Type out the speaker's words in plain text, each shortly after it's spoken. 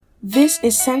This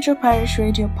is Central Parish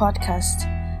Radio Podcast.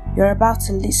 You're about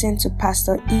to listen to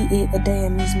Pastor E.A.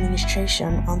 Adeyemi's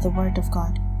ministration on the Word of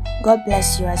God. God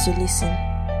bless you as you listen.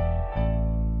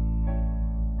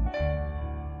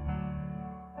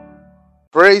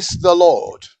 Praise the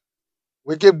Lord.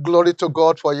 We give glory to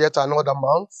God for yet another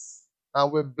month,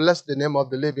 and we bless the name of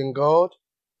the living God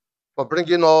for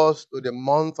bringing us to the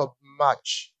month of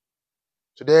March.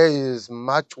 Today is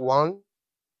March 1,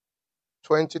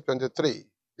 2023,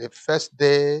 the first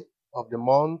day of the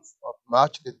month of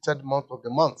March, the third month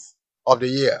of the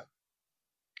year.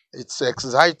 It's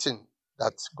exciting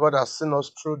that God has seen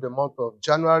us through the month of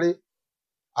January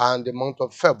and the month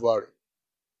of February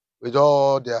with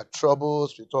all their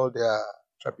troubles, with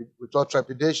all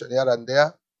trepidation here and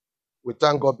there. We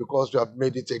thank God because we have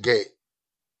made it again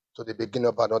to the beginning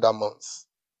of another month.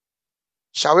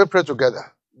 Shall we pray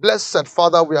together? Blessed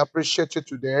Father, we appreciate you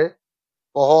today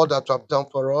for all that you have done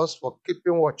for us, for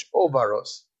keeping watch over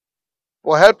us,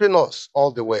 for helping us all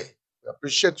the way. We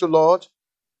appreciate you, Lord,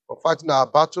 for fighting our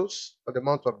battles for the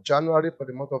month of January, for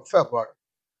the month of February,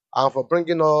 and for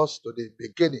bringing us to the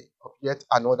beginning of yet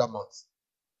another month.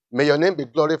 May your name be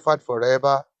glorified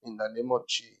forever in the name of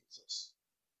Jesus.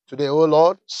 Today, O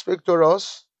Lord, speak to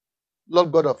us.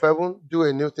 Lord God of heaven, do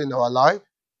a new thing in our life.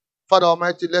 Father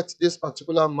Almighty, let this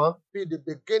particular month be the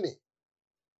beginning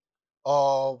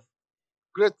of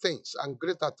great things and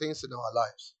greater things in our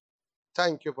lives.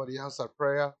 Thank you for the answered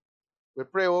prayer. We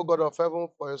pray, O God of heaven,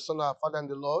 for your Son, our Father and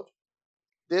the Lord.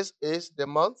 This is the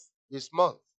month,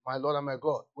 my Lord and my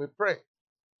God. We pray,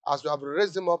 as you have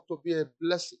raised him up to be a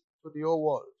blessing to the whole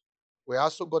world. We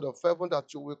ask, O God of heaven,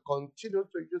 that you will continue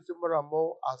to use him more and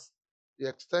more as the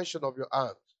extension of your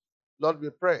hand. Lord, we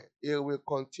pray he will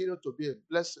continue to be a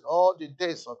blessing all the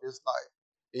days of his life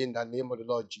in the name of the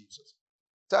Lord Jesus.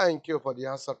 Thank you for the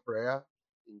answered prayer.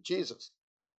 In Jesus'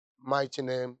 mighty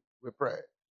name we pray.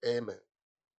 Amen.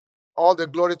 All the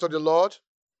glory to the Lord.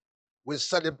 We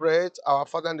celebrate our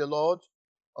Father and the Lord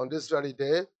on this very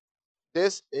day.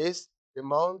 This is the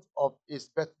month of his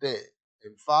birthday.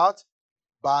 In fact,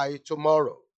 by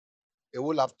tomorrow, he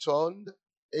will have turned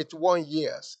 81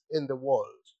 years in the world.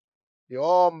 The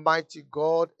Almighty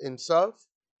God himself,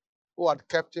 who had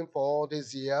kept him for all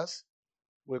these years,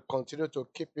 will continue to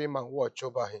keep him and watch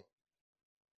over him.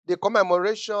 The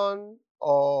commemoration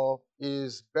of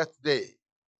his birthday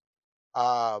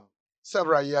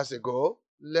several years ago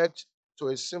led to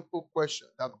a simple question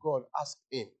that God asked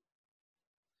him.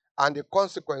 And the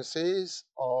consequences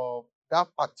of that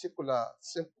particular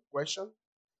simple question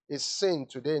is seen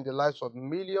today in the lives of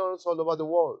millions all over the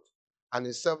world and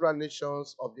in several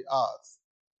nations of the earth.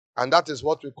 And that is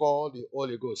what we call the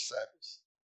Holy Ghost service.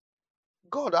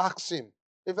 God asked him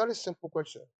a very simple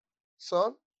question.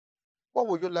 Son, what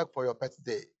would you like for your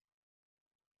birthday?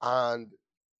 And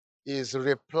his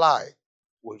reply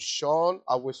will shock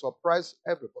and will surprise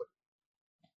everybody.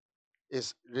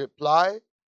 His reply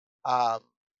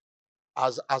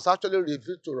has actually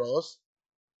revealed to us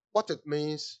what it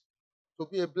means to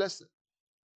be a blessing.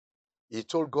 He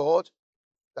told God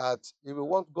that he will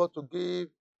want God to give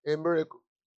a miracle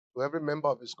to every member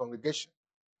of his congregation.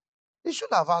 He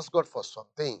should have asked God for some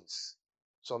things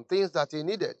that he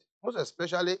needed, most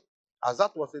especially as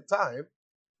that was the time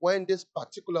when this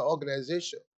particular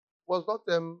organization was not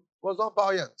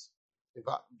buoyant. In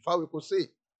fact,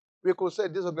 we could say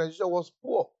this organization was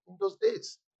poor in those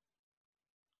days.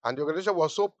 And the organization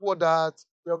was so poor that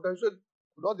the organization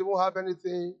could not even have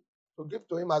anything to give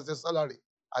to him as a salary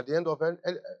at the end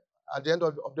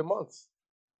of the month.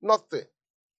 Nothing.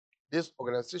 This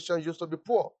organization used to be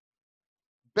poor.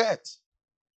 But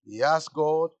he asked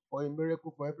God for a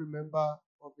miracle for every member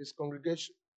of his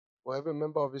congregation, for every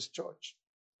member of his church.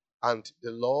 And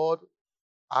the Lord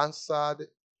answered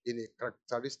in a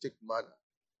characteristic manner.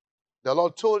 The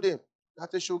Lord told him that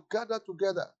he should gather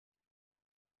together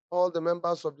all the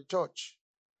members of the church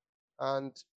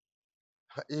and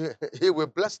he will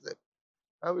bless them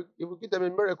and he will give them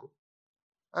a miracle.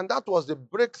 And that was the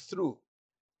breakthrough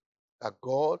that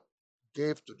God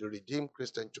gave to the Redeemed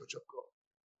Christian Church of God.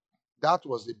 That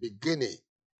was the beginning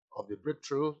of the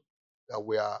breakthrough that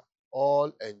we are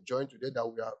all enjoying today, that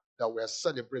we are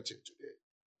celebrating today.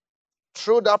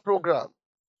 Through that program,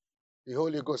 the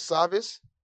Holy Ghost service,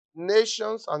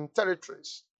 nations and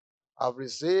territories have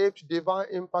received divine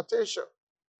impartation.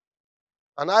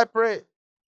 And I pray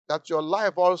that your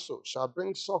life also shall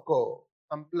bring succor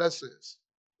and blessings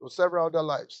to several other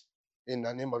lives in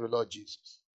the name of the Lord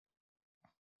Jesus.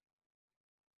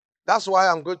 That's why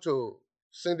I'm going to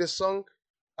sing this song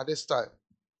at this time.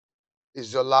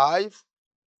 Is your life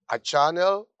a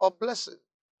channel of blessing?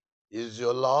 Is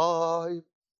your life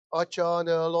a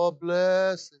channel of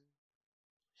blessing.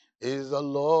 Is the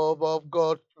love of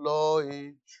God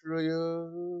flowing through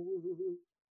you?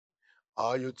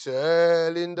 Are you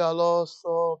telling the loss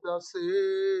of the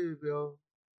Savior?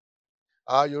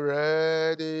 Are you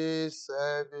ready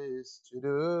service to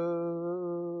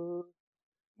do?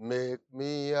 Make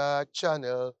me a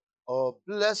channel of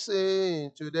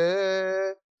blessing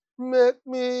today. Make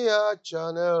me a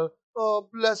channel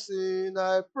of blessing,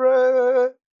 I pray.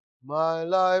 My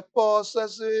life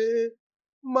possessing,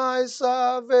 my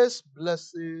service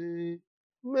blessing.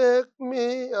 Make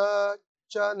me a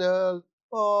channel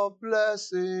of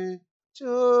blessing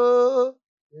today.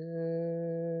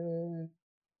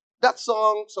 That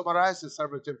song summarizes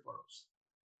everything for us.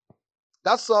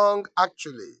 That song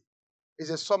actually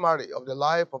is a summary of the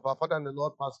life of our father and the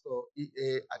Lord, Pastor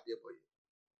E.A. Adeboye.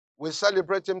 We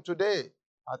celebrate him today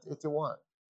at 81.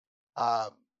 Um,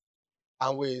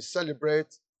 and we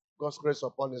celebrate God's grace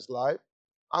upon his life.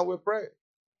 And we pray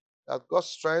that God's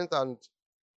strength and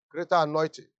greater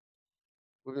anointing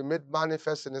will be made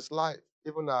manifest in his life,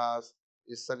 even as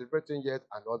he's celebrating yet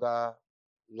another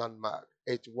landmark,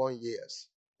 81 years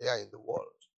here in the world.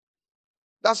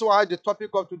 That's why the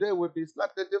topic of today will be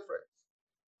slightly different.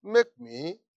 Make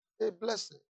me a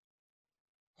blessing.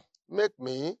 Make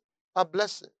me a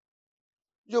blessing.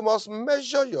 You must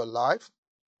measure your life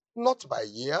not by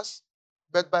years,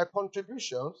 but by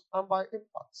contributions and by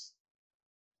impacts.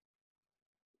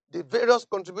 The various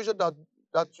contributions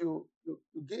that you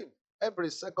give every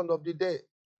second of the day,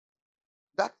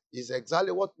 that is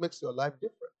exactly what makes your life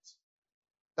different.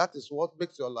 That is what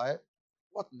makes your life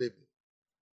worth living.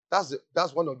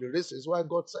 That's one of the reasons why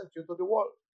God sent you to the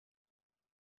world.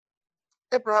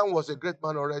 Abraham was a great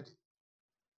man already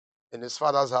in his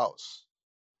father's house.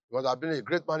 He would have been a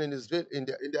great man in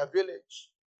their village.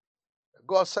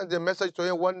 God sent a message to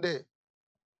him one day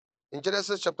in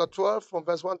Genesis chapter 12 from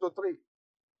verse 1 to 3.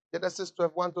 Genesis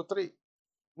 12, 1 to 3.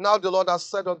 Now the Lord has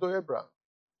said unto Abraham,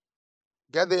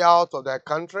 get thee out of thy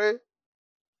country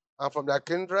and from thy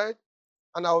kindred,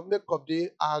 and I will make of thee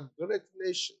a great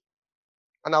nation.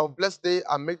 And I will bless thee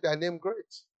and make thy name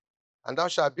great. And thou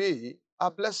shalt be a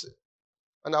blessing.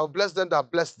 And I will bless them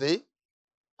that bless thee,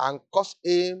 and curse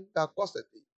him that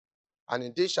curseth thee. And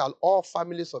in thee shall all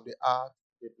families of the earth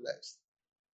be blessed.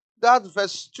 That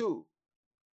verse 2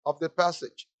 of the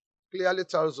passage clearly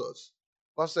tells us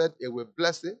God said he will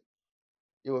bless him,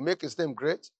 he will make his name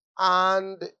great,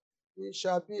 and he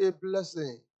shall be a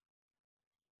blessing.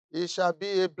 He shall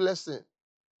be a blessing.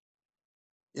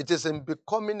 It is in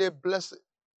becoming a blessing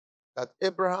that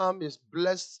Abraham is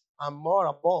blessed and more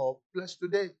above blessed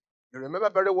today. You remember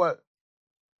very well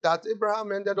that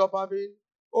Abraham ended up having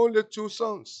only 2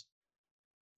 sons.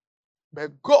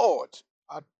 But God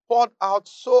had poured out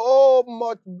so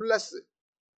much blessing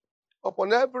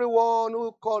upon everyone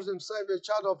who calls himself a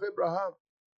child of Abraham.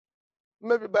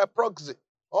 Maybe by proxy,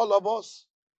 all of us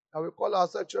that we call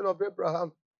ourselves children of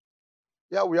Abraham.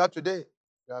 Here we are today.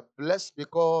 We are blessed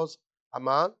because a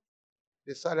man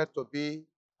decided to be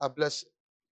a blessing.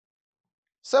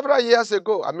 Several years after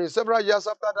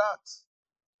that,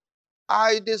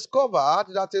 I discovered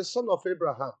that a son of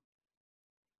Abraham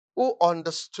who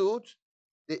understood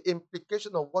the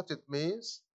implication of what it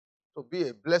means to be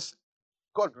a blessing,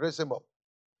 God raised him up.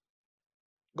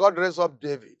 God raised up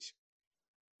David.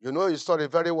 You know his story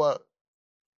very well.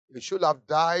 He should have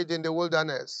died in the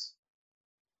wilderness.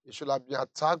 He should have been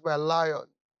attacked by a lion.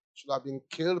 He should have been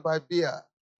killed by bear.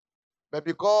 But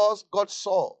because God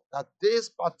saw that this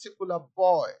particular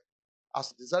boy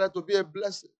has decided to be a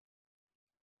blessing,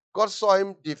 God saw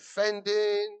him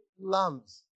defending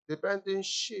lambs, defending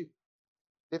sheep,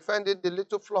 defending the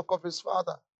little flock of his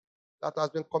father that has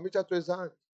been committed to his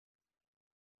hand.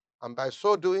 And by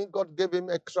so doing, God gave him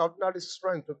extraordinary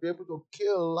strength to be able to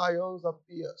kill lions and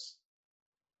bears.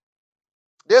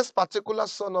 This particular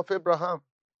son of Abraham,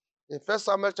 in 1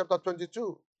 Samuel chapter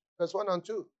 22, verse 1 and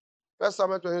 2. 1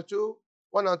 Samuel 22,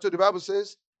 1 and 2, the Bible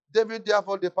says, David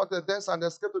therefore departed thence and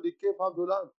escaped to the cave of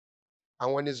Adullam.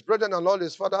 And when his brethren and all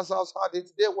his father's house heard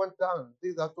it, they went down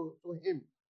thither to him.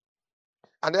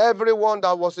 And everyone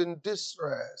that was in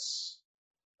distress,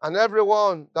 and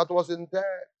everyone that was in debt,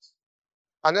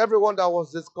 and everyone that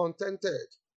was discontented,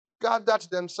 gathered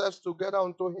themselves together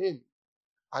unto him,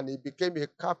 and he became a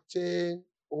captain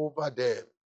over them.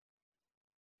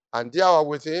 And there were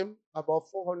with him about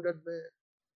 400 men.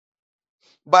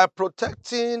 By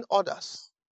protecting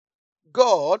others,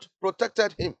 God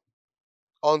protected him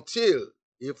until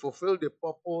he fulfilled the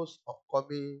purpose of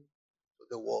coming to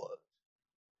the world.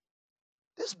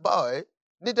 This boy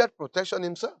needed protection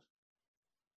himself.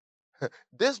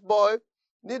 This boy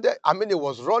He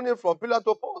was running from pillar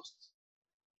to post.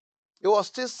 He was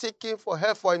still seeking for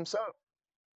help for himself.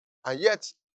 And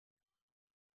yet,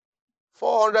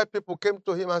 400 people came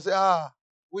to him and said,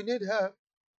 we need help.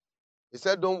 He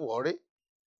said, don't worry.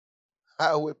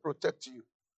 I will protect you.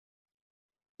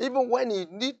 Even when he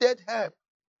needed help,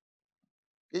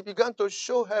 he began to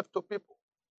show help to people.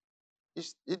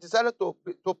 He decided to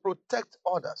protect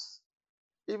others,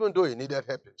 even though he needed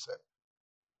help himself.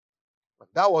 But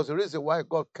that was the reason why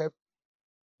God kept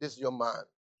this young man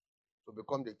to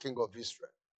become the king of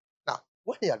Israel. Now,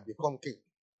 when he had become king,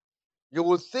 you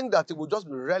would think that he would just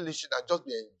be relishing and just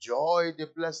be enjoying the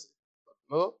blessing. But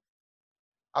no.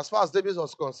 As far as David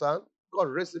was concerned, God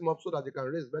raised him up so that he can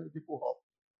raise many people up.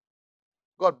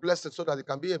 God blessed it so that he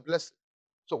can be a blessing.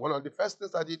 So one of the first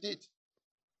things that he did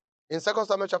in 2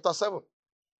 Samuel chapter 7,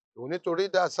 you need to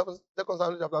read that 2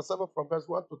 Samuel chapter 7 from verse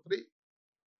 1 to 3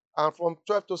 and from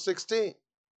 12 to 16.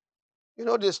 You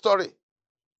know the story.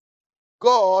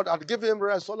 God had given him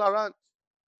rest all around.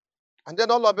 And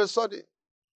then all of a sudden,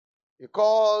 he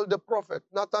called the prophet,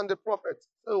 Nathan the prophet.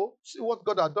 So, see what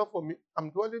God had done for me.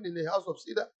 I'm dwelling in a house of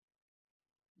cedar.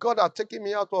 God had taken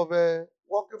me out of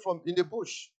walking from in the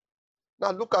bush.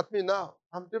 Now look at me now.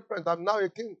 I'm different. I'm now a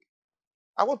king.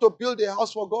 I want to build a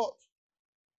house for God.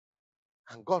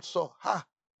 And God saw,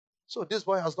 so this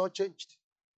boy has not changed.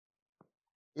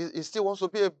 He still wants to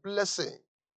be a blessing.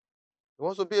 He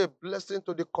wants to be a blessing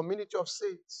to the community of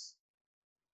saints.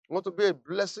 He wants to be a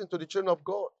blessing to the children of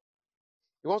God.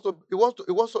 He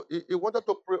wanted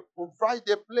to provide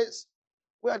a place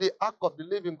where the ark of the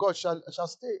living God shall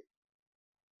stay.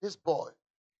 This boy.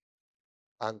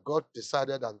 And God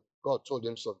decided and God told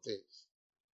him some things.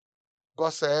 God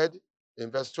said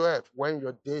in verse 12, when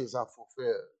your days are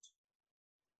fulfilled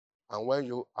and when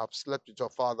you have slept with your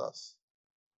fathers,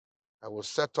 I will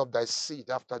set up thy seed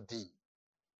after thee,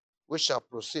 which shall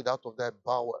proceed out of thy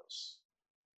bowels,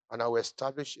 and I will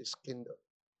establish his kingdom.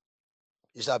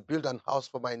 He shall build an house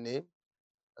for my name,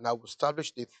 and I will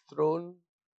establish the throne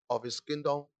of his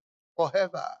kingdom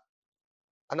forever.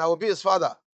 And I will be his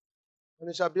father, and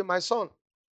he shall be my son.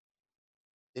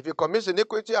 If he commits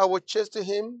iniquity, I will chasten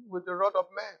him with the rod of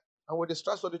men, and with the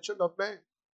stripes of the children of men.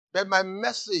 But my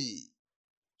mercy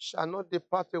shall not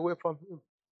depart away from him,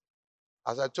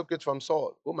 as I took it from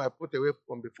Saul, whom I put away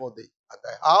from before thee. And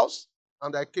thy house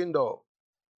and thy kingdom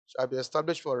shall be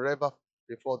established forever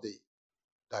before thee.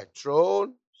 Thy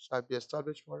throne shall be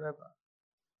established forever.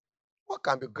 What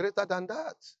can be greater than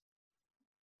that?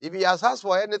 If he has asked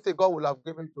for anything, God will have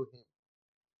given to him.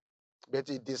 But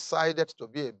he decided to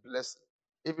be a blessing,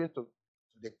 even to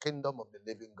the kingdom of the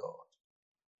living God.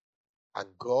 And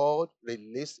God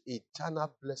released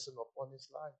eternal blessing upon his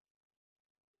life.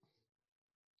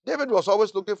 David was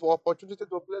always looking for opportunity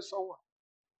to bless someone.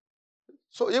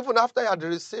 So even after he had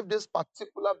received this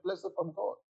particular blessing from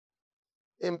God,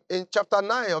 in chapter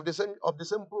 9 of the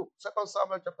same book, 2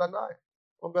 Samuel chapter 9,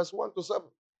 from verse 1 to 7,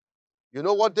 you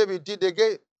know what David did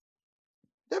again?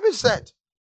 David said,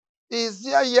 is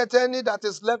there yet any that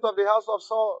is left of the house of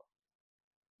Saul,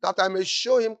 that I may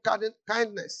show him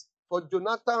kindness for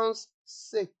Jonathan's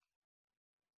sake?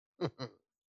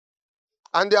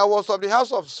 And there was of the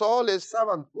house of Saul a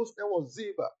servant whose name was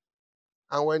Ziba.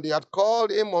 And when they had called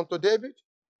him unto David,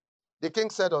 the king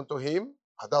said unto him,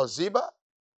 art thou Ziba?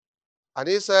 And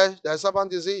he said, thy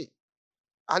servant is he.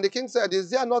 And the king said, is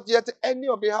there not yet any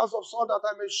of the house of Saul that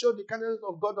I may show the kindness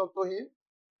of God unto him?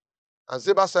 And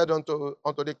Ziba said unto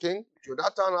the king,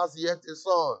 Jonathan has yet a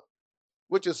son,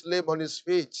 which is lame on his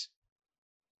feet.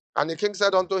 And the king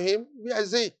said unto him, where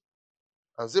is he?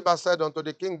 And Ziba said unto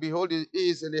the king, behold, he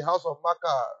is in the house of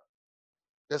Machir,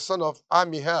 the son of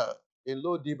Amiel, in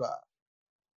Lo-debar.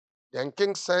 Then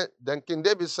King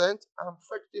David sent and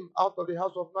fetched him out of the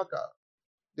house of Machir,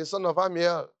 the son of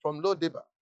Amiel, from Lo-debar.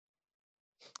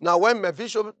 Now when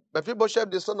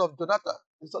Mephibosheth, the son of Jonathan,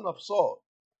 the son of Saul,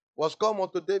 was come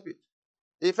unto David,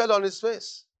 he fell on his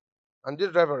face and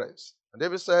did reverence. And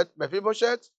David said,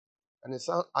 Mephibosheth,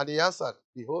 and he answered,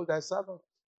 behold thy servant.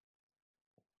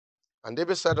 And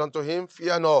David said unto him,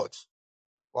 fear not,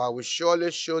 for I will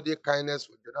surely show thee kindness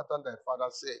for Jonathan thy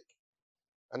father's sake,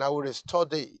 and I will restore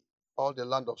thee all the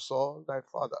land of Saul thy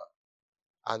father,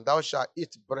 and thou shalt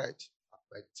eat bread at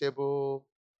my table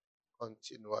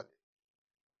continually.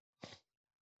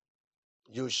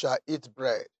 You shall eat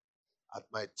bread at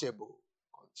my table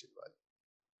continually.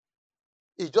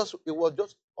 He was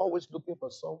just always looking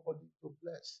for somebody to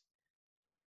bless.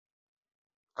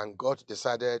 And God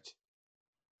decided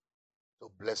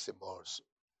to bless him also.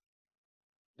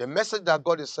 The message that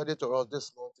God is sending to us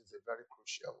this month is a very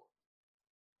crucial one.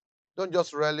 Don't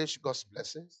just relish God's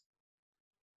blessings.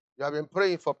 You have been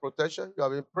praying for protection. You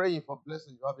have been praying for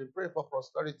blessing. You have been praying for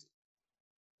prosperity.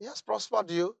 He has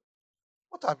prospered you.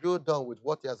 What have you done with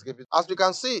what he has given? As we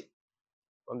can see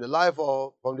from the life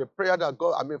of, from the prayer that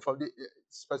God, from the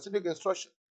specific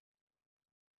instruction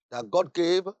that God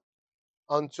gave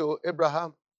unto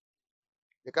Abraham,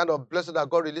 the kind of blessing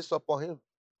that God released upon him.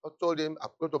 God told him, I'm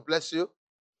going to bless you,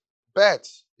 but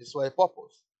it's for a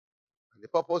purpose. And the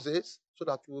purpose is so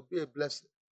that you will be a blessing.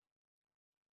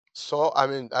 So,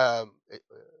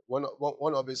 one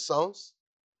of his sons,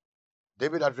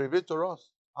 David had revealed to us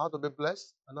how to be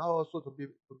blessed and how also to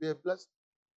be a blessing.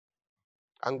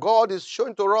 And God is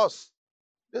showing to us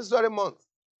this very month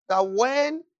that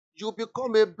when you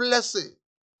become a blessing,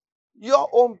 your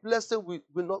own blessing will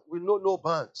know no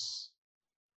bounds.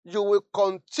 You will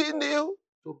continue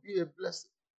to be a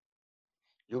blessing.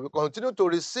 You will continue to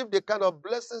receive the kind of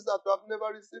blessings that you have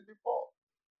never received before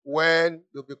when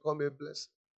you become a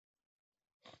blessing.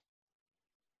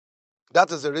 That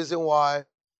is the reason why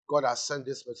God has sent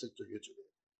this message to you today.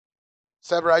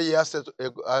 Several years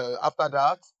after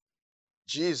that,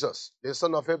 Jesus, the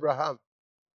son of Abraham,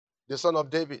 the son of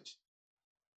David,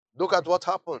 look at what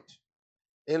happened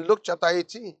in Luke chapter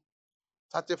 18,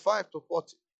 35 to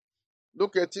 40.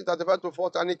 Luke 18, 35 to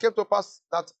 40. And it came to pass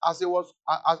that as he was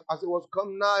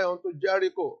come nigh unto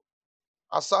Jericho,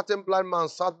 a certain blind man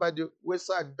sat by the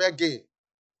wayside begging.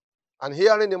 And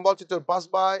hearing the multitude pass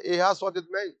by, he asked what it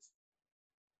meant.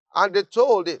 And they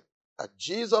told him that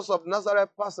Jesus of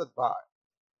Nazareth passed by.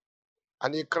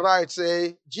 And he cried,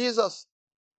 saying, Jesus,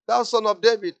 thou son of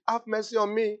David, have mercy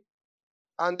on me.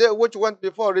 And they which went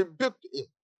before rebuked him,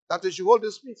 that he should hold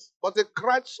his peace. But he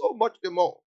cried so much the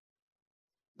more,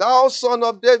 thou son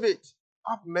of David,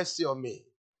 have mercy on me.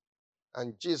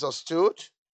 And Jesus stood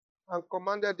and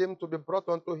commanded him to be brought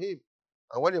unto him.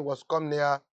 And when he was come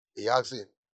near, he asked him,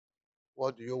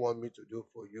 what do you want me to do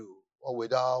for you? Or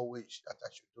what thou wish that I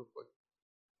should do for you?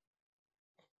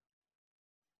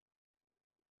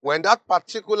 When that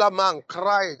particular man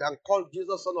cried and called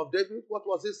Jesus son of David, what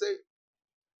was he saying?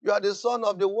 You are the son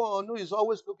of the one who is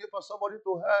always looking for somebody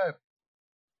to help.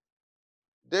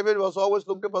 David was always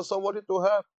looking for somebody to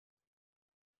help.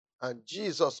 And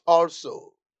Jesus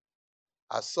also,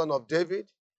 as son of David,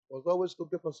 was always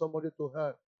looking for somebody to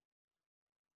help.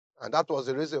 And that was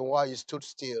the reason why he stood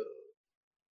still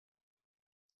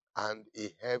and he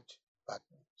helped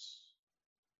Bartimaeus.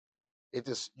 It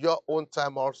is your own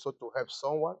time also to help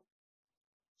someone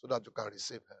so that you can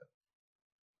receive help.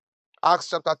 Acts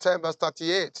chapter 10, verse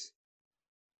 38.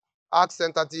 Acts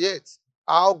 10, 38.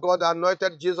 How God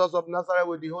anointed Jesus of Nazareth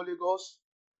with the Holy Ghost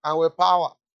and with power,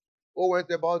 who went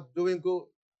about doing good,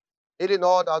 healing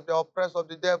all that the oppressed of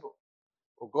the devil.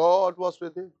 For God was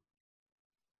with him.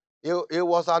 He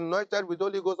was anointed with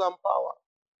Holy Ghost and power.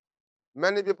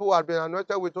 Many people who have been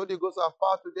anointed with Holy Ghost and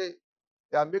power today,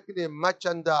 they are making a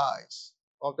merchandise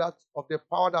of the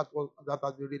power that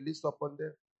has been released upon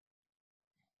them.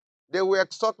 They will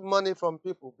extort money from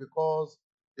people because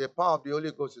the power of the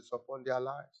Holy Ghost is upon their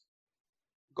lives.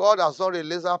 God has not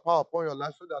released that power upon your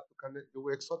life so that you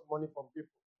will extort money from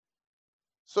people.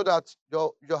 So that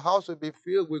your house will be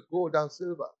filled with gold and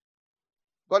silver.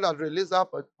 God has released that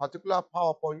particular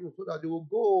power upon you so that you will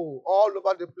go all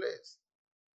over the place.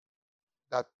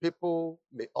 That people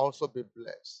may also be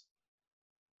blessed.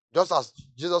 Just as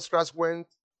Jesus Christ went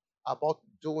about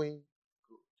doing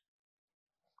good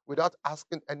without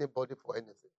asking anybody for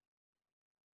anything.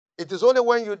 It is only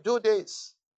when you do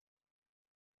this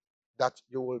that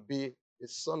you will be the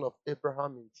son of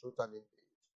Abraham in truth and in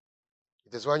deed.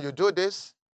 It is when you do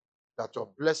this that your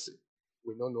blessing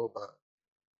will know no bound.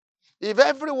 If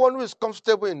everyone who is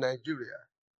comfortable in Nigeria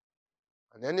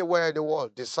and anywhere in the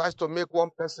world decides to make one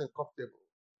person comfortable,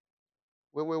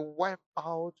 we will wipe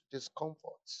out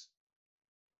discomforts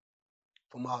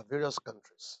from our various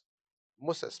countries,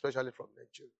 most especially from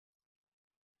Nigeria.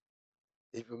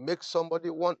 If you make somebody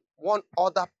one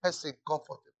other person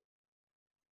comfortable,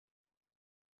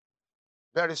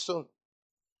 very soon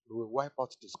we will wipe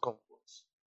out discomforts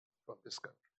from this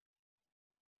country.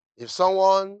 If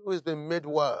someone who has been made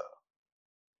well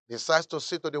decides to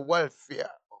see to the welfare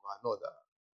of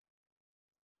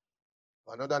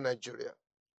another Nigeria,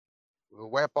 we will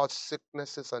wipe out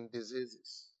sicknesses and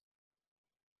diseases.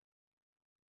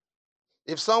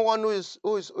 If someone who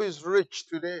is rich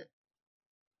today,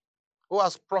 who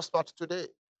has prospered today,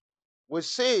 will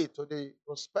see to the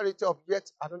prosperity of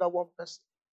yet another one person,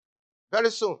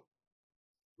 very soon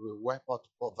we will wipe out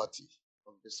poverty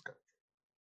from this country.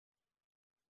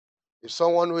 If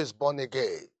someone who is born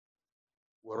again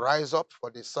will rise up for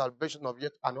the salvation of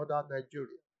yet another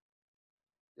Nigeria,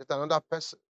 yet another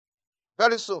person,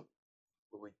 very soon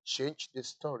we will change the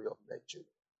story of Nigeria.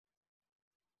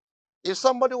 If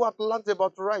somebody who has learned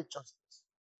about righteousness,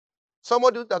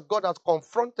 somebody that God has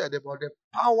confronted about the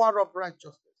power of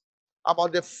righteousness,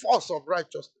 about the force of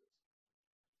righteousness,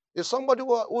 if somebody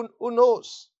who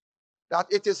knows that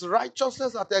it is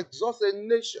righteousness that exalts a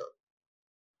nation,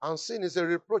 and sin is a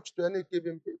reproach to any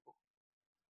given people,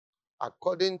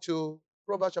 according to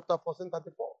Proverbs chapter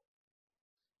 14:34.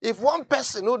 If one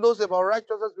person who knows about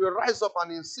righteousness will rise up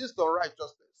and insist on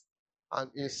righteousness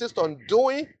and insist on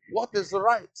doing what is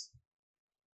right,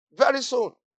 very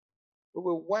soon we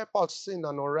will wipe out sin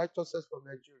and unrighteousness from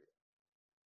Nigeria.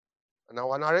 And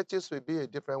our narratives will be a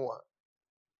different one.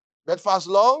 But for as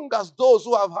long as those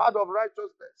who have heard of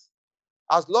righteousness,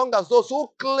 as long as those who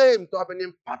claim to have been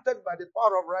imparted by the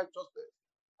power of righteousness,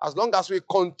 as long as we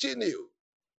continue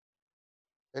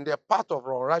in the path of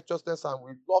unrighteousness and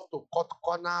we love to cut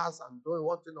corners and do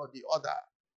one thing or the other,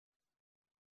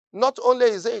 not only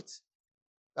is it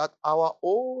that our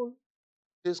own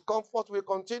discomfort will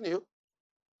continue,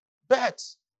 but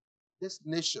this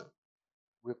nation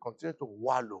will continue to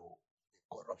wallow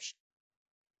in corruption.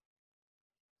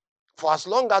 For as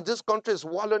long as this country is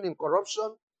wallowing in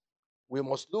corruption, we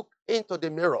must look into the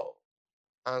mirror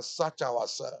and search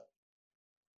ourselves.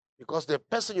 Because the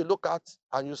person you look at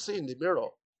and you see in the mirror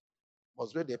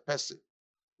must be the person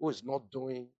who is not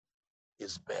doing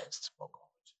his best for God.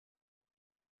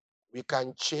 We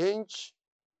can change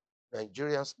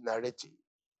Nigerians' narrative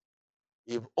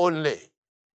if only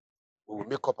we will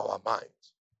make up our mind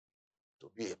to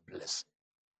be a blessing.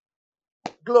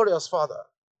 Glorious Father,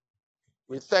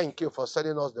 we thank you for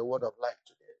sending us the word of life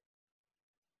today.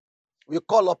 We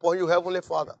call upon you, Heavenly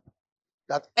Father,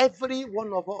 that every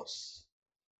one of us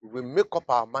will make up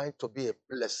our mind to be a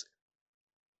blessing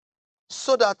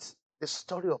so that the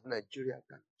story of Nigeria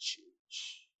can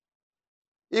change.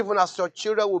 Even as your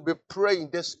children will be praying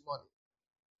this morning,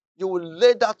 you will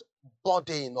lay that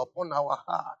burden upon our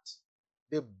heart,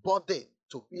 the burden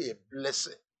to be a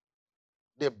blessing,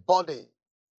 the burden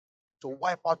to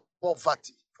wipe out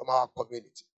poverty from our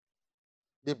community,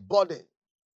 the burden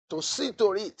to see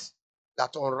to it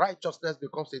that unrighteousness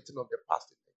becomes a thing of the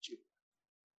past in Nigeria,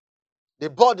 the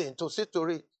burden to see to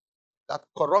it that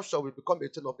corruption will become a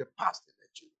thing of the past in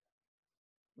Nigeria.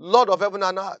 Lord of heaven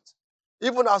and earth,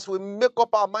 even as we make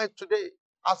up our mind today,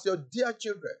 as your dear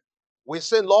children, we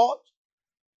say, Lord,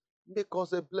 make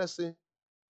us a blessing.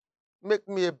 Make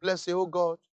me a blessing, oh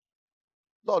God.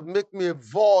 Lord, make me a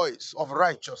voice of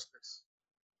righteousness.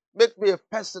 Make me a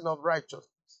person of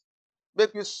righteousness.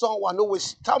 Make me someone who will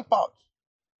stamp out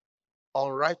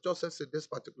unrighteousness in this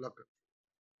particular country,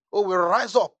 who will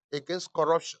rise up against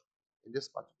corruption in this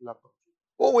particular country,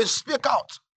 who will speak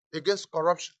out against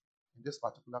corruption in this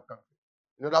particular country,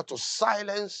 in order to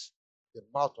silence the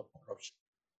mouth of corruption.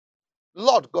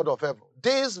 Lord God of heaven,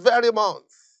 this very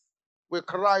month, we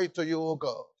cry to you, O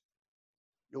God.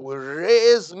 You will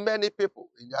raise many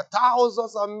people in their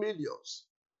thousands and millions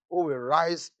who will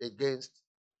rise against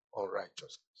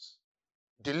unrighteousness.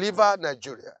 Deliver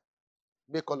Nigeria.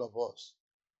 Make all of us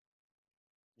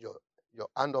your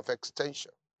hand of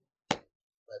extension.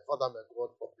 My Father, my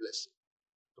God, for blessing.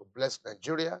 To bless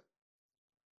Nigeria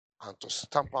and to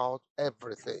stamp out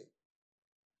everything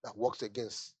that works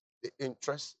against the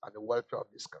interests and the welfare of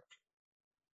this country.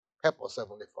 Help us,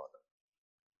 Heavenly Father.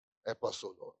 Help us,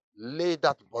 O Lord. Lay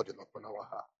that burden upon our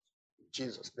heart. In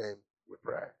Jesus' name we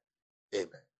pray.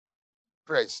 Amen.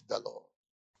 Praise the Lord.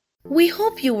 We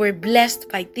hope you were blessed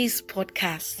by this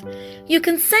podcast. You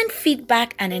can send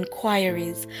feedback and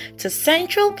inquiries to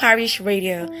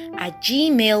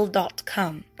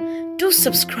centralparishradio@gmail.com. Do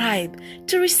subscribe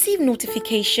to receive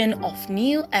notification of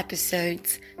new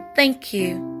episodes. Thank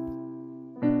you.